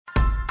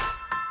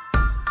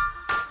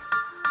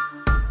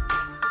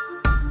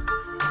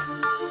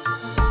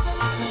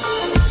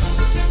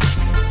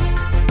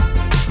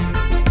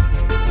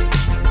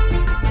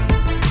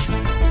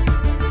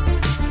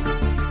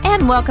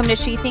And welcome to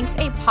She Thinks,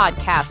 a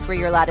podcast where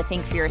you're allowed to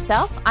think for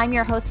yourself. I'm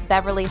your host,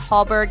 Beverly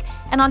Hallberg.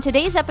 And on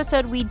today's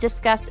episode, we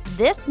discuss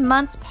this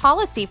month's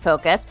policy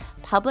focus.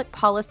 Public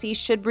policy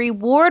should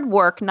reward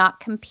work, not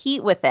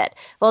compete with it.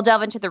 We'll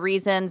delve into the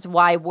reasons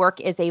why work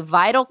is a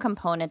vital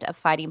component of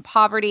fighting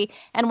poverty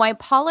and why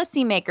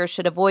policymakers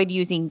should avoid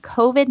using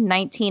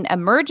COVID-19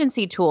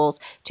 emergency tools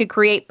to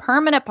create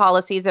permanent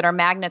policies that are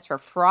magnets for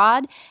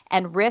fraud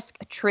and risk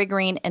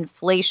triggering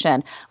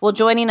inflation. Well,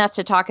 joining us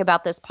to talk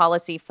about this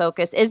policy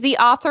focus is the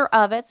author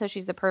of it, so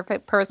she's the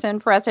perfect person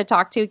for us to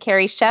talk to.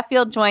 Carrie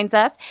Sheffield joins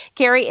us.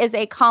 Carrie is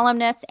a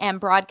columnist and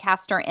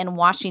broadcaster in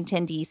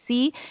Washington,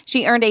 D.C.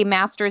 She earned a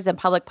master's in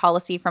public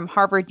policy from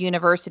Harvard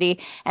University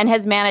and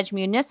has managed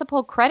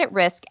municipal credit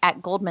risk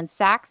at Goldman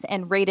Sachs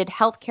and rated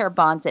healthcare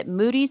bonds at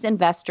Moody's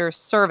Investors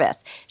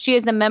Service. She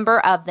is a member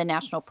of the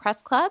National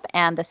Press Club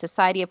and the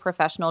Society of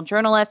Professional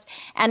Journalists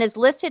and is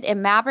listed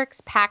in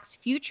Mavericks PAC's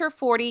Future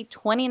 40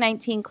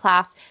 2019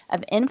 class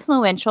of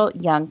influential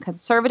young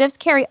conservatives.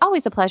 Carrie,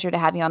 always a pleasure to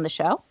have you on the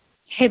show.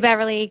 Hey,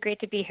 Beverly.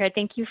 Great to be here.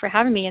 Thank you for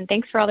having me, and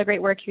thanks for all the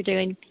great work you're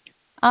doing.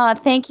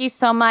 Thank you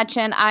so much.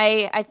 And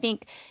I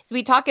think as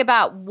we talk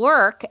about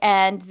work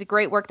and the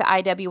great work that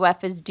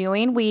IWF is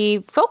doing,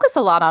 we focus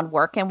a lot on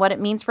work and what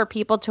it means for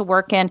people to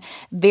work in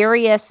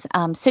various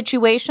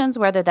situations,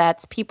 whether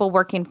that's people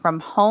working from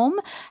home,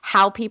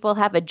 how people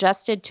have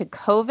adjusted to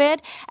COVID.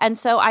 And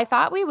so I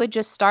thought we would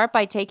just start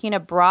by taking a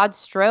broad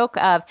stroke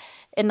of,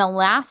 in the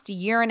last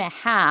year and a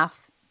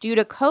half, due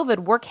to COVID,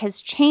 work has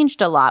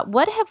changed a lot.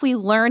 What have we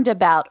learned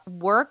about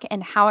work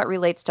and how it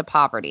relates to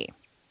poverty?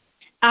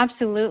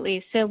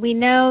 Absolutely. So we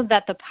know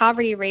that the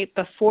poverty rate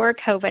before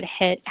COVID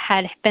hit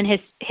had been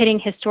hitting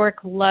historic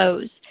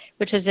lows,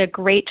 which is a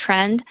great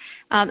trend,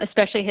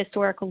 especially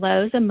historic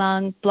lows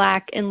among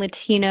Black and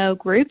Latino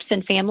groups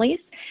and families.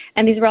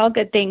 And these were all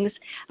good things.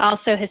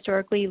 Also,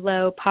 historically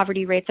low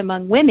poverty rates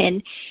among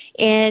women.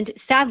 And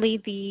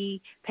sadly, the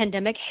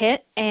pandemic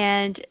hit,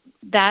 and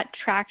that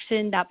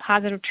traction, that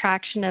positive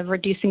traction of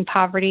reducing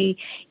poverty,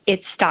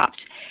 it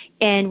stopped.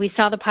 And we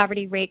saw the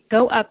poverty rate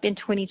go up in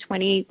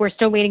 2020. We're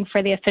still waiting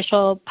for the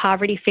official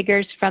poverty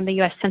figures from the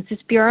U.S. Census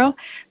Bureau.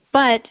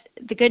 But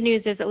the good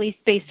news is, at least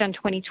based on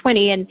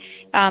 2020 and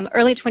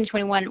early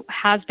 2021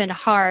 has been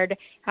hard.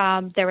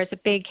 There was a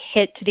big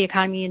hit to the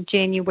economy in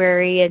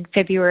January and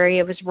February.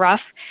 It was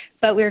rough,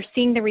 but we're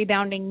seeing the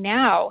rebounding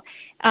now.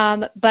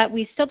 But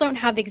we still don't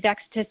have the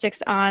exact statistics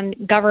on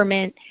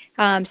government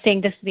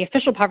saying this is the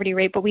official poverty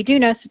rate, but we do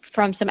know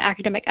from some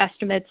academic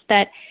estimates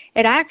that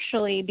it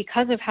actually,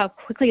 because of how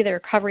quickly the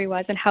recovery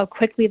was and how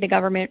quickly the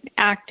government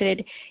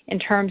acted in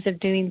terms of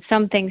doing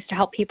some things to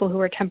help people who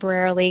were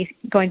temporarily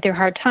going through a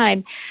hard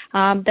time,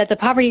 that the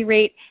poverty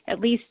rate,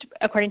 at least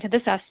according to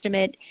this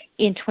estimate,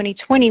 in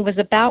 2020 was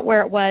about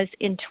where it was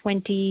in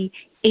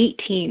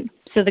 2018.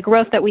 So the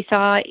growth that we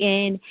saw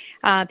in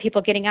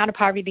people getting out of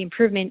poverty, the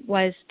improvement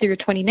was through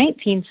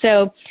 2019.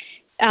 So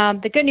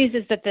the good news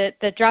is that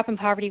the drop in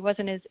poverty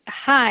wasn't as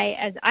high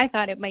as I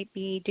thought it might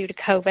be due to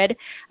COVID.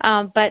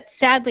 But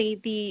sadly,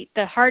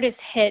 the hardest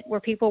hit were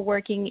people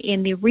working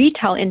in the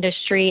retail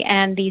industry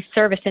and the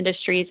service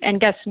industries. And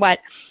guess what?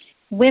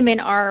 Women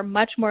are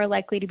much more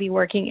likely to be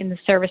working in the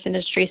service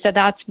industry. So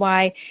that's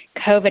why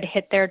COVID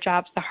hit their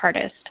jobs the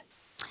hardest.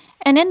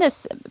 And in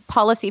this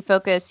policy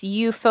focus,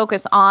 you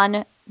focus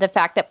on the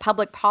fact that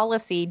public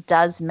policy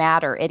does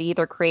matter. It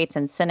either creates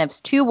incentives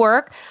to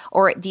work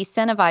or it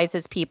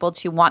decentivizes people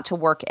to want to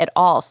work at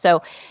all.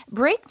 So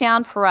break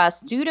down for us,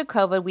 due to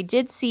COVID, we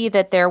did see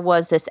that there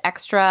was this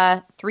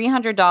extra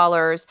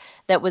 $300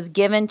 that was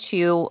given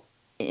to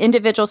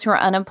individuals who are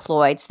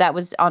unemployed. So that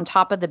was on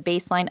top of the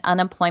baseline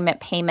unemployment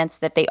payments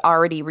that they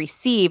already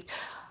received.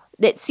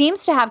 That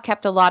seems to have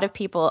kept a lot of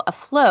people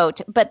afloat,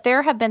 but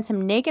there have been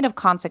some negative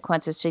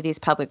consequences to these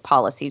public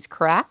policies,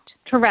 correct?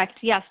 Correct,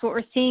 yes. What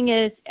we're seeing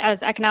is, as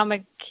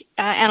economic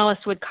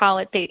analysts would call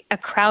it, a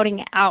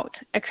crowding out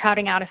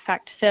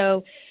effect.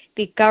 So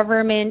the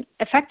government,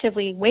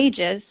 effectively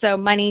wages, so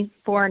money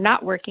for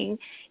not working,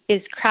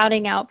 is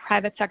crowding out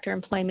private sector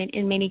employment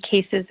in many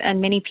cases,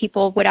 and many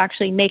people would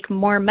actually make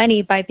more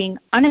money by being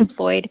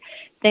unemployed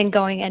than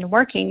going and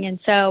working. And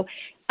so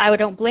I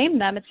don't blame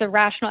them. It's a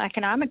rational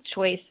economic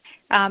choice.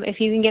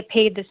 If you can get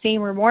paid the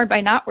same or more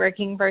by not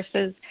working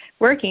versus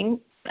working,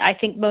 I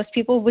think most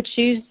people would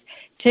choose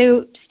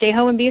to stay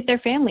home and be with their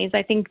families.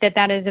 I think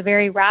that is a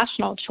very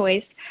rational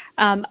choice.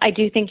 I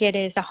do think it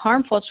is a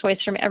harmful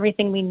choice from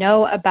everything we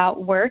know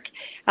about work.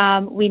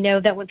 We know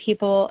that when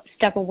people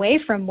step away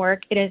from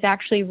work, it is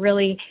actually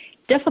really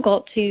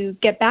difficult to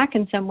get back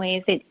in some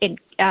ways. It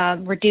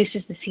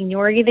reduces the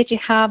seniority that you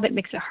have. It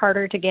makes it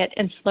harder to get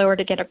and slower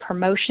to get a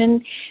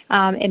promotion.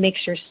 It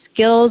makes your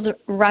skills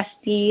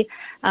rusty,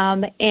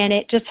 and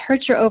it just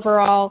hurts your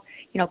overall,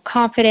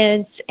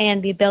 confidence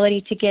and the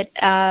ability to get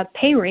a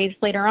pay raise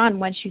later on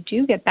once you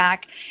do get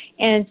back.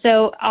 And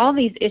so all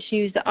these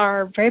issues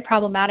are very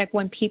problematic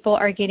when people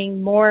are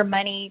getting more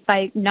money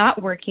by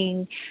not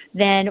working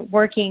than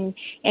working.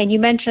 And you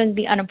mentioned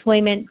the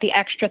unemployment, the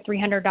extra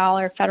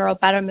 $300 federal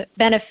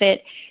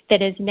benefit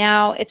that is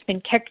now, it's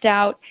been kicked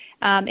out.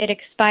 It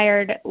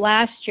expired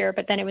last year,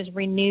 but then it was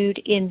renewed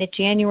in the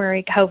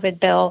January COVID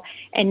bill,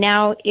 and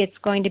now it's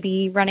going to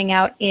be running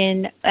out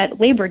at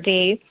Labor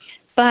Day.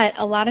 But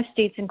a lot of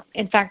states,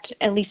 in fact,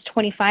 at least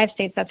 25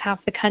 states, that's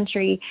half the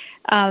country,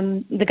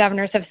 the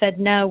governors have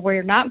said, no,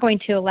 we're not going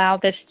to allow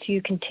this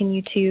to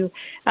continue to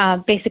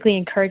basically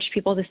encourage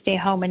people to stay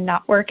home and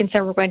not work. And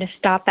so we're going to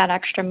stop that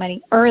extra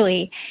money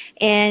early.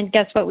 And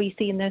guess what we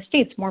see in those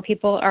states? More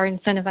people are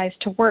incentivized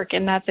to work.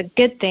 And that's a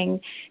good thing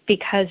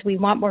because we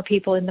want more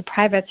people in the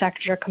private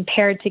sector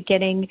compared to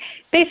getting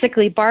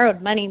basically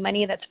borrowed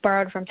money that's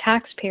borrowed from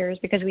taxpayers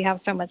because we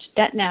have so much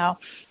debt now.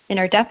 And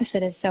our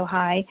deficit is so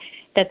high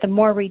that the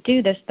more we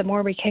do this, the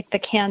more we kick the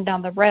can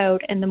down the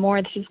road, and the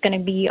more this is going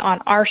to be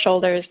on our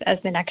shoulders as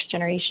the next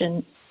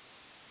generation.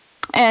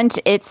 And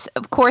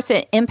of course,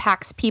 it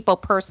impacts people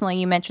personally.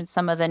 You mentioned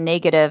some of the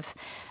negative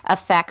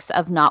effects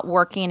of not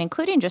working,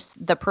 including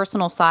just the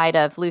personal side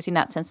of losing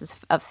that sense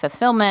of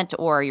fulfillment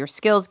or your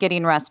skills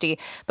getting rusty.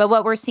 But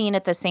what we're seeing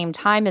at the same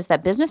time is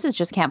that businesses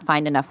just can't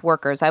find enough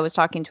workers. I was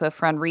talking to a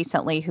friend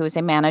recently who is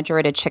a manager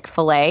at a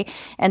Chick-fil-A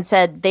and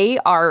said they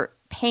are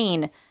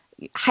paying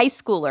high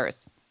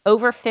schoolers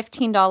over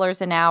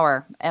 $15 an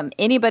hour.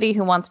 Anybody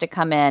who wants to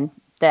come in,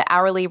 the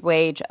hourly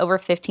wage over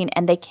 15,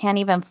 and they can't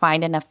even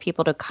find enough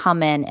people to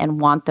come in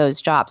and want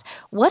those jobs.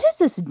 What has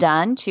this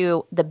done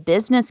to the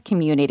business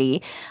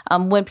community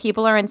when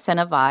people are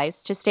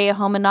incentivized to stay at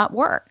home and not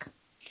work?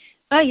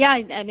 Oh, yeah.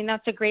 I mean,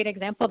 that's a great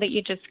example that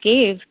you just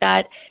gave,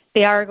 that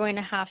they are going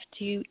to have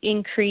to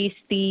increase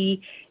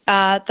the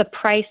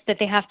price that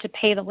they have to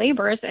pay the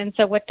laborers. And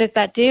so what does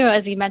that do?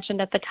 As you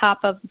mentioned at the top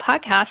of the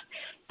podcast,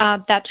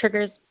 that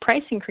triggers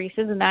price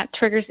increases and that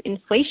triggers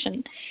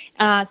inflation.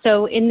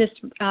 So in this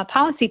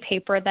policy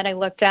paper that I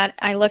looked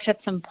at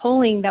some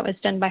polling that was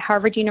done by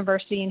Harvard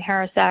University and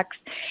HarrisX,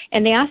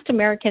 and they asked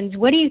Americans,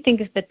 what do you think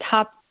is the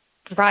top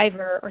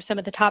driver or some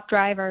of the top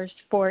drivers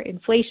for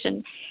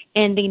inflation?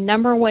 And the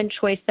number one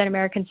choice that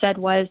Americans said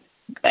was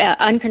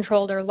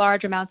uncontrolled or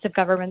large amounts of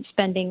government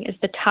spending is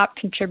the top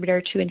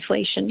contributor to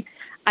inflation.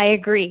 I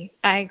agree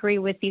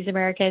with these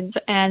Americans,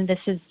 and this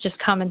is just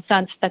common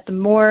sense that the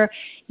more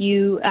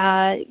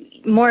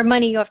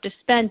money you have to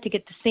spend to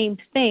get the same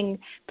thing,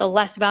 the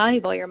less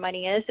valuable your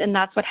money is, and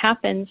that's what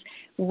happens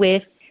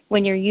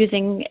when you're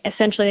using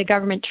essentially the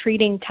government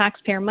treating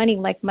taxpayer money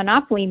like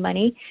monopoly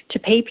money to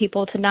pay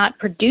people to not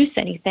produce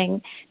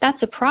anything.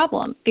 That's a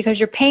problem because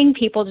you're paying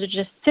people to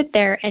just sit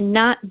there and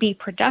not be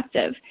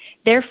productive.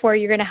 Therefore,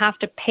 you're going to have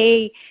to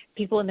pay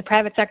people in the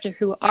private sector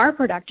who are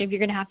productive, you're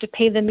going to have to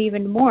pay them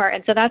even more.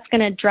 And so that's going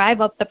to drive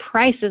up the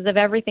prices of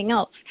everything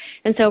else.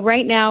 And so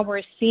right now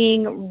we're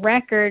seeing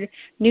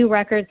new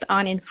records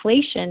on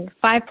inflation,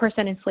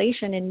 5%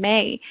 inflation in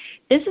May.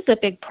 This is a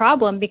big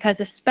problem because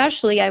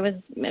especially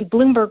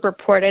Bloomberg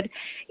reported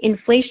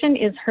inflation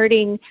is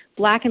hurting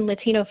Black and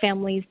Latino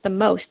families the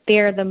most. They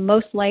are the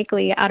most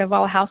likely out of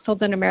all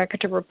households in America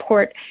to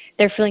report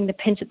they're feeling the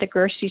pinch at the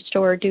grocery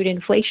store due to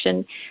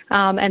inflation,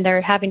 and they're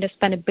having to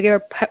spend a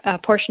bigger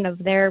portion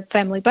of their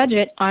family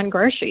budget on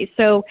groceries.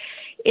 So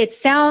it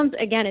sounds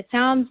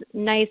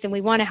nice, and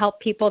we want to help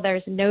people.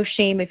 There's no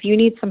shame. If you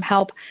need some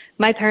help,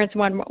 my parents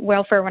won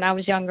welfare when I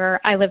was younger.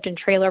 I lived in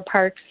trailer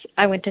parks.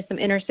 I went to some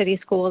inner city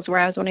schools where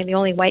I was one of the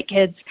only white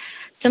kids.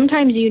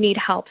 Sometimes you need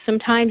help.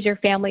 Sometimes your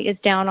family is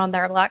down on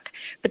their luck.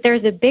 But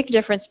there's a big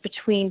difference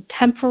between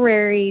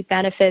temporary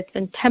benefits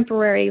and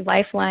temporary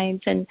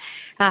lifelines and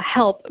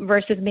help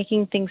versus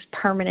making things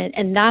permanent.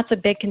 And that's a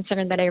big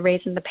concern that I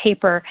raise in the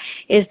paper,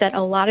 is that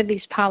a lot of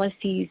these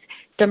policies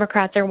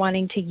Democrats are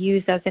wanting to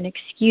use as an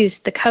excuse.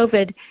 The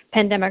COVID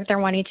pandemic, they're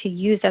wanting to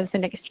use as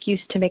an excuse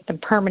to make them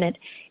permanent.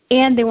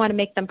 And they want to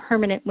make them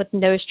permanent with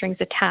no strings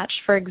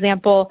attached. For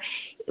example,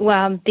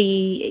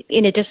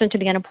 in addition to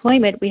the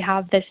unemployment, we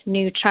have this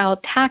new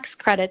child tax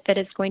credit that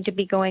is going to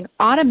be going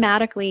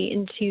automatically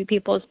into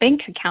people's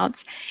bank accounts.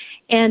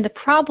 And the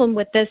problem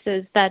with this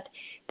is that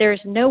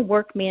there's no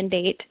work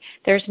mandate.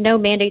 There's no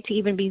mandate to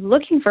even be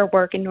looking for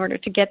work in order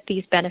to get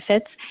these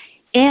benefits.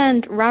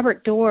 And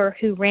Robert Doar,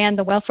 who ran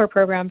the welfare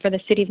program for the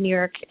city of New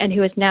York and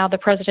who is now the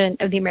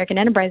president of the American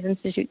Enterprise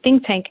Institute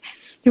think tank,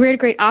 he wrote a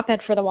great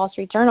op-ed for the Wall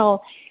Street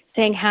Journal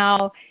saying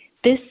how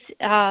this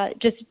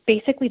just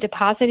basically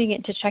depositing it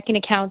into checking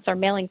accounts or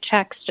mailing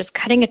checks, just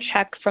cutting a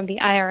check from the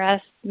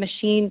IRS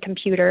machine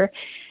computer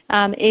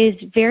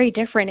is very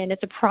different. And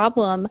it's a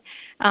problem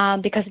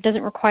because it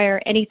doesn't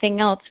require anything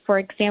else. For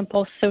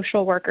example,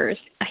 social workers.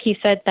 He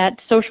said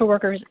that social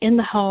workers in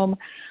the home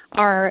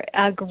are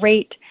a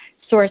great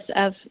source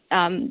of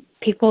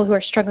people who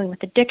are struggling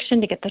with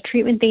addiction to get the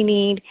treatment they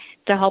need,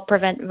 to help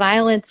prevent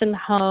violence in the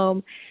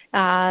home,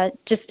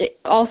 just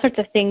all sorts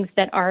of things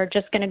that are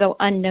just going to go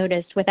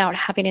unnoticed without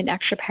having an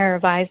extra pair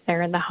of eyes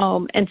there in the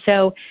home. And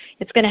so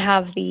it's going to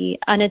have the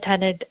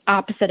unintended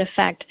opposite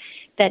effect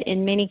that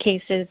in many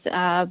cases,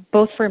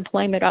 both for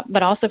employment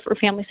but also for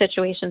family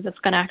situations, it's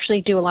going to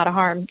actually do a lot of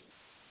harm.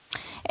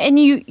 And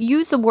you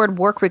use the word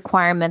work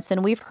requirements,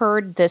 and we've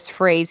heard this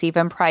phrase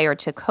even prior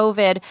to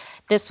COVID.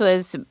 This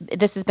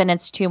has been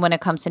instituted when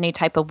it comes to any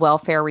type of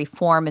welfare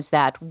reform, is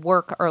that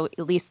work, or at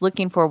least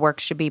looking for work,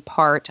 should be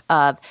part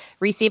of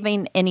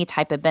receiving any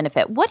type of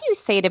benefit. What do you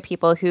say to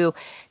people who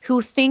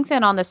think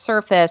that on the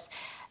surface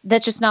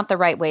that's just not the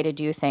right way to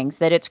do things,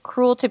 that it's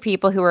cruel to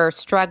people who are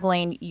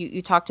struggling? You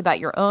talked about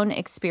your own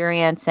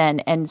experience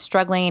and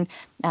struggling,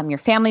 your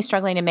family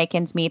struggling to make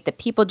ends meet, that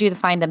people do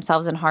find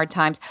themselves in hard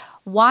times.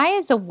 Why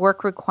is a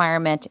work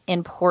requirement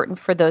important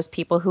for those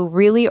people who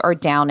really are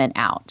down and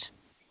out?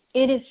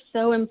 It is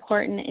so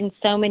important in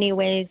so many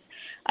ways.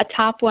 A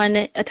top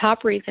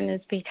reason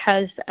is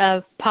because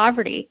of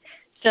poverty.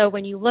 So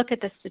when you look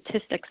at the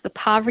statistics, the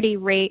poverty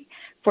rate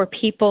for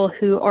people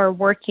who are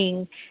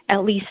working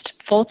at least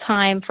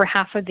full-time for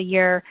half of the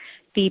year,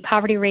 the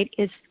poverty rate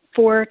is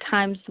 4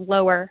 times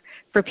lower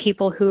for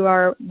people who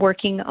are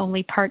working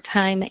only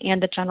part-time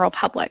and the general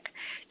public.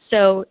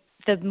 So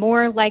the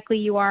more likely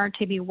you are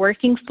to be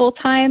working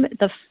full-time,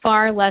 the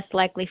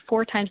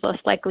 4 times less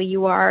likely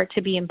you are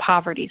to be in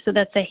poverty. So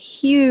that's a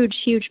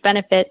huge, huge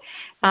benefit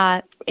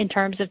in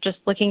terms of just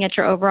looking at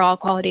your overall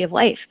quality of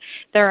life.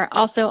 There are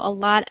also a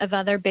lot of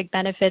other big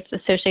benefits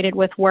associated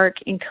with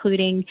work,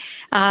 including,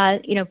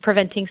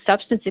 preventing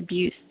substance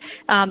abuse.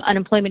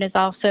 Unemployment is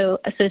also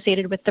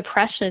associated with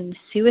depression,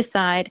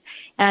 suicide,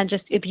 and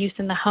just abuse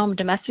in the home,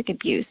 domestic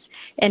abuse.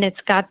 And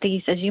it's got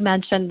these, as you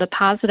mentioned, the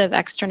positive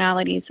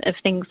externalities of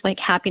things like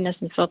happiness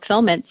and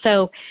fulfillment.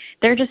 So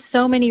there are just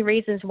so many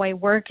reasons why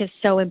work is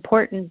so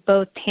important,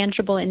 both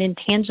tangible and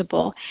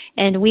intangible.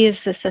 And we as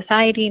a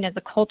society and as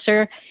a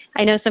culture,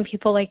 I know some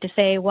people like to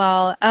say,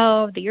 well,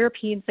 the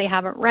Europeans, they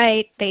have it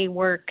right. They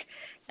work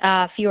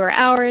fewer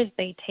hours.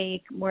 They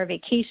take more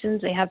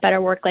vacations. They have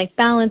better work-life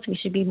balance. We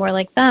should be more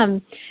like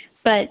them.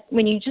 But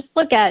when you just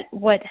look at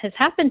what has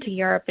happened to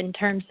Europe in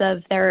terms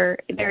of they're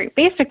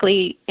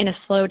basically in a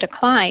slow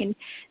decline,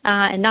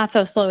 and not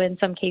so slow in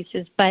some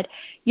cases, but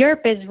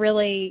Europe is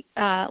really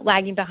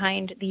lagging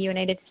behind the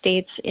United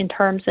States in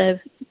terms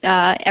of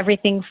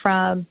everything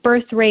from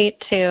birth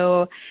rate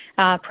to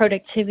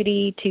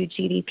productivity to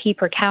GDP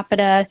per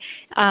capita.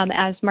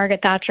 As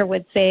Margaret Thatcher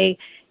would say,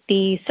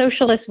 the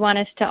socialists want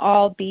us to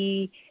all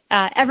be,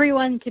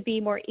 everyone to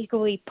be more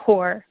equally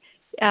poor.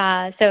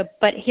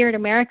 But here in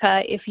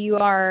America, if you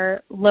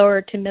are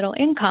lower to middle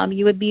income,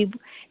 you would be,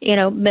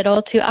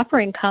 middle to upper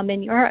income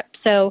in Europe.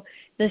 So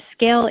the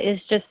scale is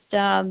just,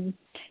 and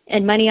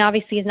money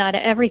obviously is not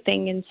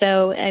everything. And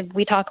so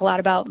we talk a lot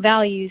about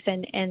values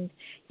and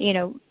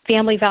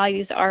family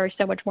values are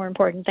so much more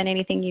important than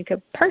anything you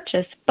could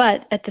purchase.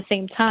 But at the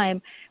same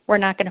time, we're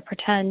not going to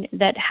pretend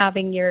that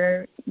having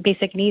your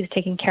basic needs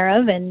taken care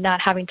of and not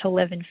having to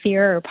live in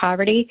fear or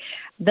poverty,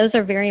 those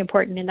are very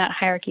important in that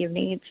hierarchy of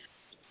needs.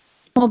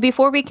 Well,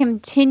 before we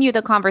continue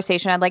the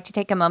conversation, I'd like to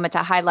take a moment to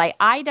highlight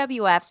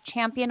IWF's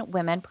Champion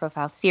Women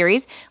Profile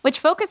Series, which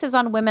focuses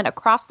on women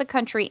across the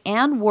country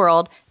and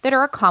world that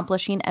are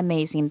accomplishing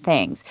amazing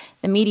things.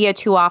 The media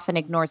too often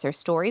ignores their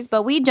stories,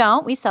 but we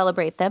don't. We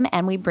celebrate them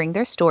and we bring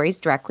their stories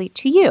directly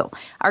to you.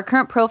 Our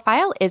current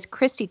profile is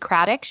Christy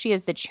Craddock. She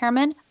is the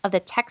chairman of the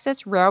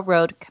Texas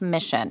Railroad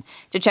Commission.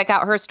 To check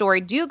out her story,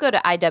 do go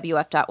to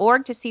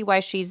IWF.org to see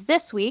why she's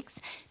this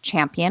week's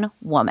Champion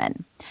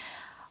Woman.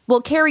 Well,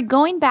 Carrie,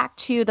 going back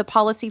to the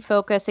policy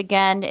focus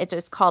again,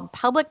 it's called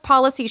Public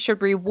Policy Should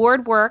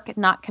Reward Work,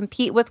 Not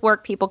Compete with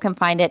Work. People can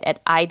find it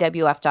at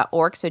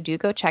IWF.org, so do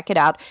go check it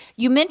out.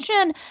 You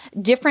mentioned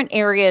different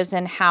areas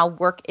and how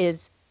work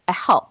is a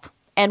help.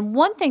 And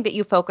one thing that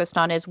you focused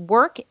on is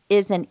work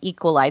is an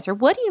equalizer.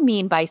 What do you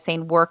mean by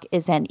saying work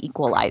is an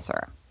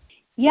equalizer?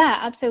 Yeah,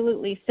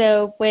 absolutely.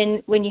 So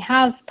when you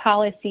have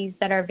policies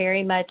that are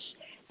very much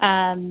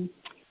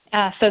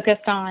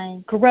focused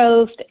on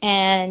growth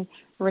and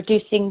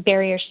reducing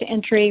barriers to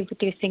entry,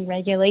 reducing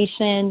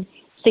regulation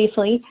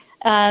safely,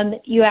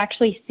 you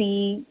actually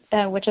see,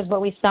 which is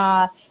what we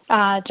saw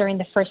during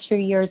the first few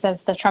years of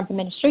the Trump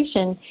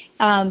administration,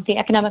 the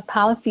economic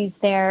policies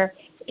there,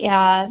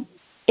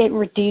 it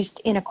reduced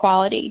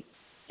inequality.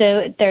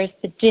 So there's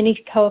the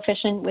Gini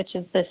coefficient, which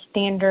is the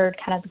standard,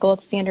 kind of the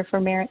gold standard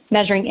for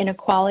measuring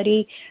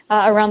inequality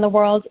around the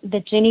world. The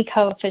Gini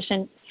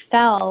coefficient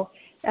fell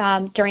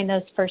during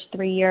those first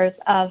 3 years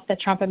of the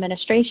Trump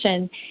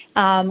administration,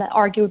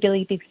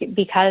 arguably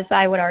because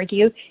I would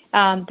argue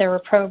there were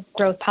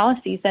pro-growth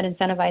policies that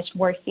incentivized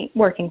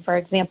working. For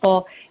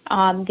example,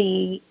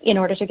 in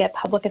order to get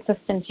public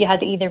assistance, you had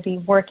to either be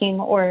working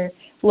or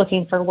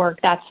looking for work.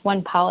 That's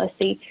one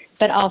policy.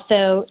 But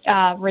also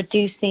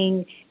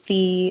reducing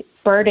the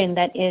burden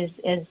that is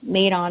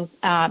made on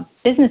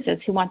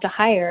businesses who want to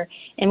hire.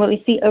 And what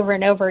we see over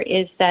and over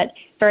is that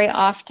very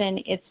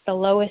often it's the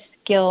lowest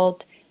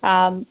skilled,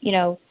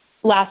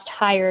 last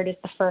hired is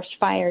the first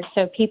fired.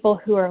 So people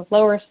who are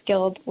lower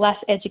skilled, less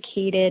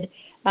educated,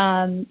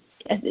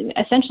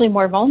 essentially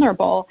more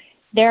vulnerable,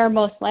 they're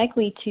most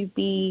likely to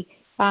be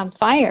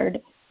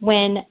fired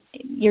when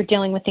you're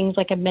dealing with things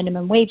like a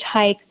minimum wage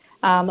hike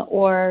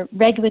or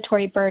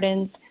regulatory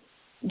burdens.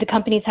 the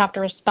companies have to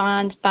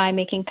respond by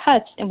making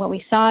cuts. And what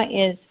we saw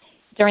is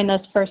during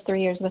those first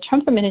 3 years of the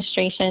Trump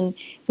administration,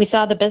 we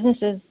saw the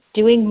businesses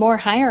doing more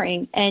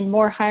hiring and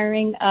more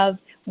hiring of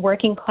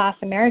working class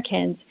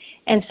Americans.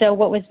 And so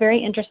what was very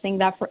interesting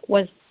that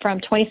was from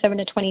 27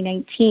 to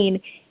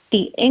 2019,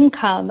 the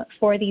income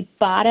for the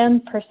bottom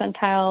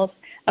percentiles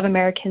of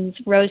Americans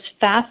rose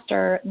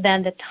faster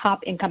than the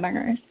top income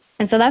earners.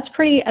 And so that's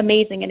pretty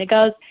amazing. And it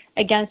goes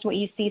against what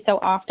you see so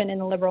often in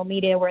the liberal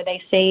media where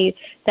they say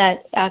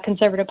that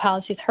conservative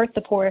policies hurt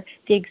the poor.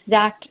 The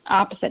exact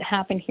opposite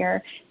happened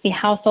here. The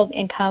household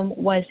income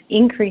was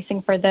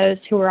increasing for those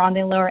who were on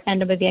the lower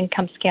end of the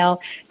income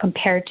scale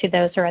compared to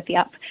those who are at the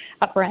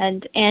upper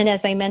end. And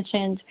as I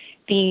mentioned,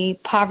 the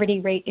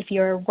poverty rate, if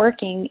you're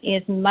working,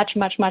 is much,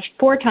 much, much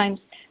 4 times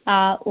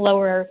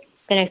lower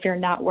than if you're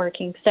not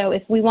working. So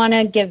if we want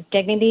to give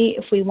dignity,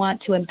 if we want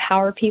to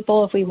empower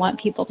people, if we want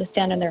people to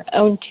stand on their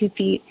own 2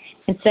 feet,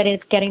 instead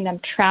of getting them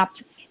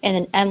trapped in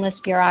an endless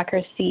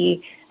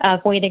bureaucracy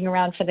of waiting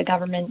around for the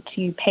government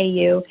to pay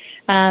you,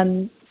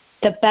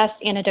 the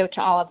best antidote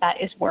to all of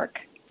that is work.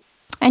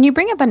 And you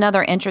bring up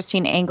another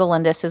interesting angle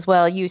in this as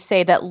well. You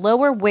say that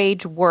lower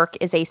wage work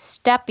is a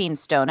stepping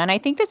stone. And I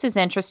think this is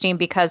interesting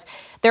because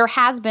there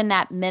has been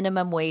that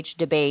minimum wage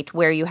debate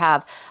where you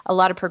have a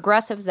lot of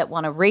progressives that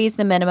want to raise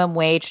the minimum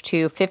wage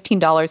to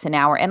 $15 an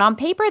hour. And on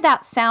paper,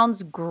 that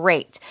sounds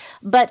great.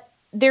 But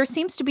there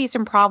seems to be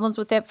some problems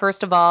with it.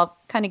 First of all,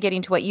 kind of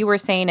getting to what you were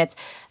saying, it's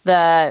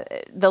the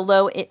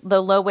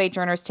low wage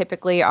earners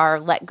typically are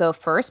let go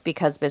first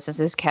because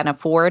businesses can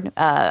afford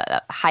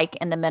a hike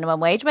in the minimum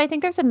wage. But I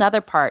think there's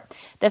another part,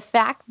 the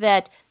fact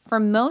that for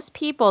most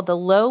people, the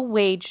low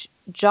wage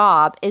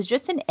job is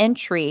just an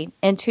entry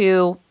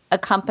into a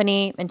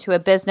company, into a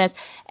business,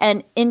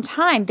 and in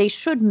time they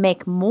should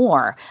make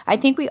more. I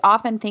think we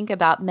often think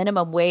about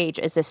minimum wage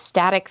as a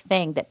static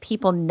thing that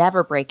people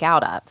never break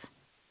out of.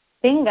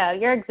 Bingo,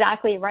 you're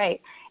exactly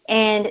right.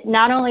 And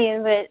not only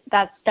is it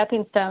that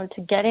stepping stone to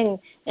getting,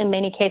 in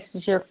many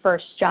cases, your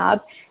first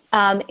job,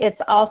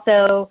 it's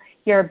also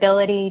your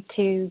ability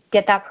to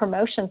get that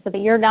promotion so that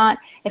you're not,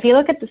 if you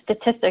look at the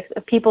statistics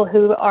of people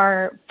who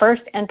are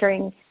first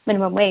entering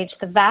minimum wage,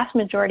 the vast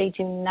majority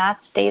do not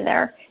stay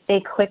there.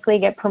 They quickly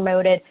get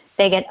promoted.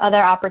 They get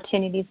other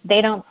opportunities.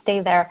 They don't stay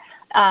there.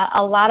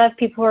 A lot of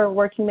people who are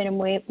working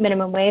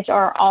minimum wage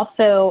are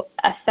also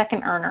a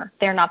second earner.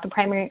 They're not the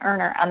primary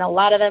earner, and a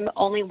lot of them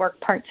only work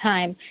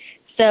part-time.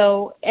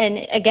 So,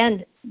 and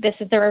again, this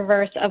is the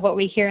reverse of what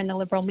we hear in the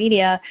liberal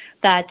media,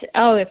 that,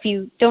 oh, if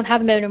you don't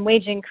have a minimum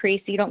wage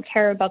increase, you don't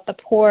care about the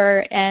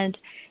poor and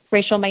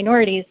racial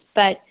minorities.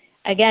 But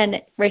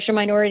again, racial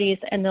minorities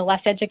and the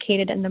less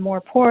educated and the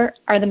more poor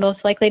are the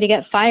most likely to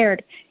get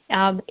fired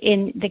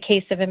in the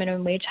case of a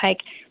minimum wage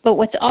hike. But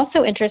what's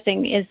also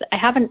interesting is I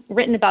haven't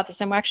written about this.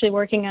 I'm actually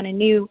working on a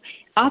new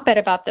op-ed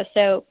about this.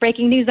 So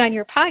breaking news on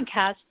your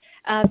podcast,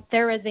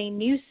 there was a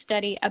new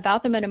study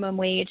about the minimum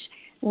wage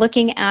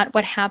looking at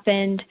what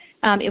happened.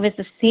 It was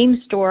the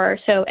same store,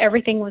 so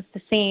everything was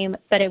the same,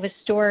 but it was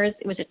stores,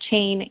 it was a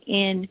chain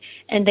and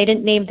they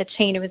didn't name the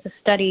chain. It was a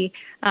study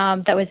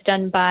that was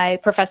done by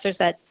professors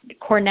at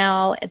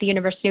Cornell, at the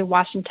University of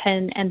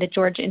Washington, and the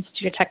Georgia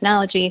Institute of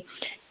Technology.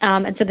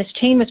 And so this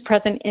chain was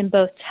present in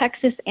both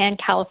Texas and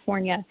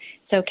California.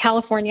 So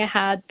California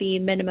had the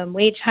minimum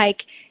wage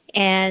hike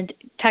and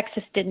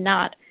Texas did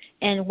not.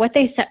 And what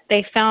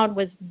they found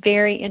was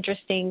very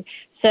interesting.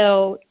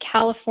 So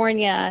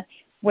California,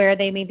 where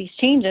they made these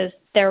changes,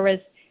 there was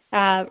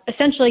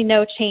essentially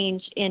no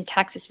change in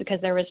Texas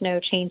because there was no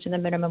change in the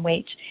minimum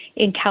wage.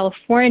 In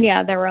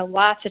California, there were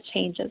lots of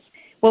changes.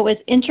 What was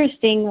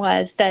interesting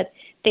was that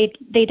they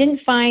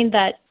didn't find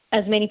that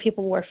as many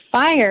people were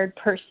fired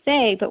per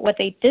se, but what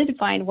they did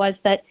find was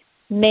that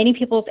many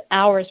people's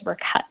hours were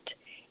cut.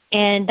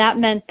 And that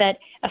meant that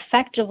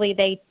effectively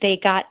they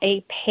got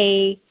a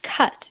pay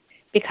cut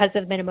because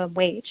of minimum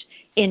wage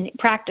in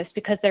practice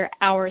because their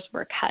hours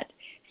were cut.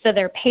 So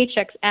their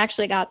paychecks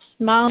actually got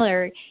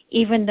smaller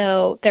even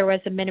though there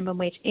was a minimum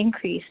wage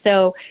increase.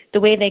 So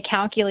the way they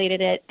calculated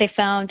it, they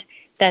found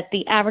that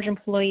the average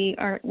employee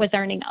was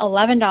earning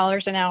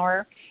 $11 an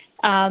hour,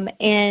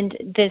 and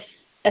this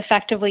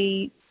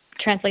effectively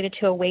translated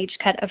to a wage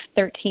cut of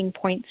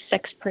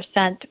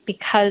 13.6%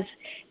 because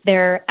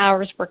their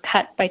hours were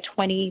cut by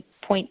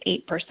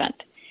 20.8%.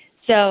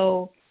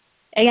 So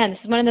again, this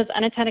is one of those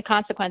unintended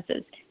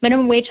consequences.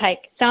 Minimum wage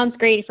hike sounds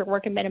great if you're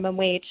working minimum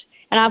wage,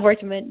 and I've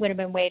worked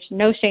minimum wage,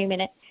 no shame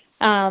in it.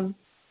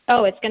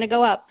 Oh, it's going to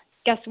go up.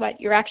 Guess what?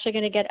 You're actually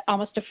going to get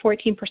almost a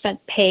 14%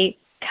 pay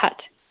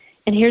cut.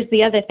 And here's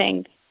the other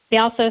thing. They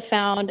also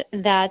found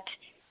that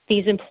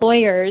these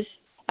employers,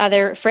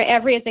 for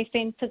every, as they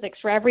say in physics,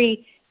 for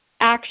every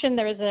action,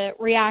 there is a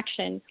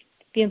reaction.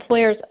 The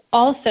employers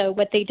also,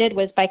 what they did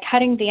was by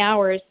cutting the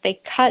hours, they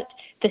cut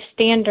the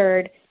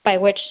standard by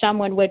which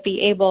someone would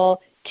be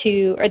able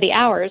to, or the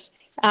hours,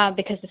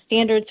 because the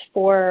standards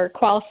for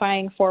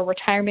qualifying for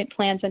retirement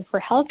plans and for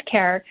health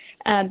care,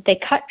 they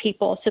cut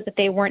people so that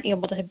they weren't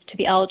able to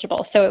be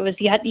eligible. So it was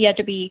you had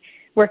to be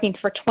working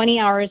for 20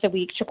 hours a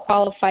week to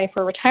qualify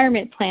for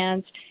retirement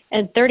plans.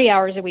 and 30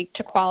 hours a week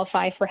to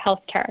qualify for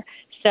health care.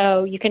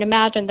 So you can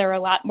imagine there are a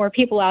lot more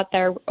people out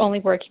there only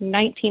working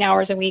 19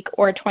 hours a week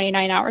or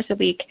 29 hours a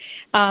week.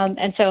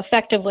 And so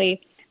effectively,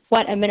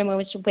 what a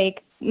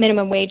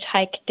minimum wage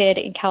hike did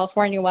in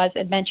California was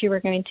it meant you were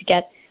going to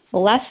get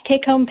less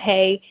take-home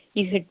pay.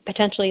 You could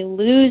potentially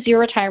lose your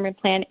retirement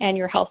plan and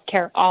your health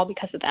care all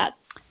because of that.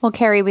 Well,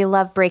 Carrie, we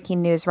love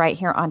breaking news right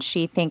here on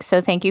She Thinks.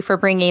 So thank you for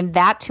bringing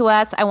that to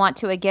us. I want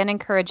to again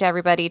encourage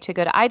everybody to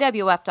go to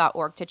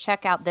IWF.org to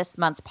check out this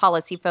month's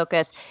policy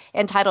focus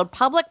entitled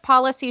Public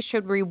Policy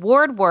Should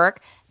Reward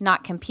Work,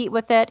 Not Compete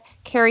with It.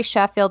 Carrie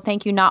Sheffield,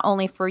 thank you not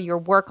only for your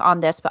work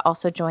on this, but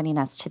also joining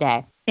us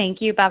today.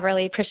 Thank you,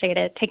 Beverly. Appreciate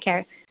it. Take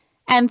care.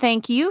 And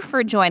thank you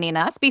for joining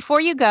us.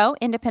 Before you go,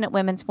 Independent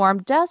Women's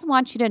Forum does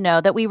want you to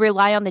know that we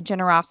rely on the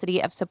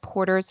generosity of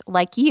supporters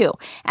like you.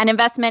 An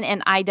investment in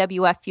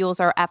IWF fuels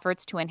our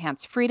efforts to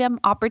enhance freedom,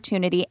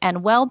 opportunity,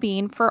 and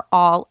well-being for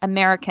all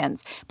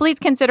Americans. Please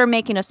consider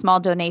making a small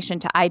donation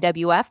to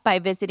IWF by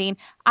visiting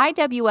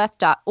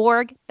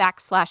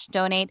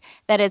IWF.org/donate.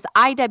 That is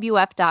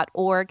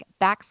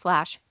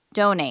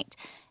IWF.org/donate.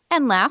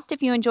 And last,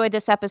 if you enjoyed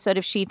this episode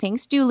of She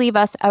Thinks, do leave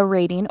us a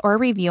rating or a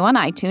review on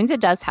iTunes. It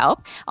does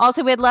help.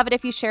 Also, we'd love it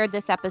if you shared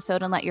this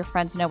episode and let your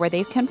friends know where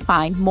they can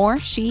find more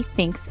She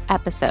Thinks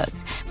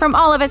episodes. From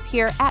all of us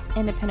here at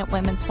Independent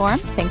Women's Forum,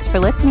 thanks for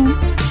listening.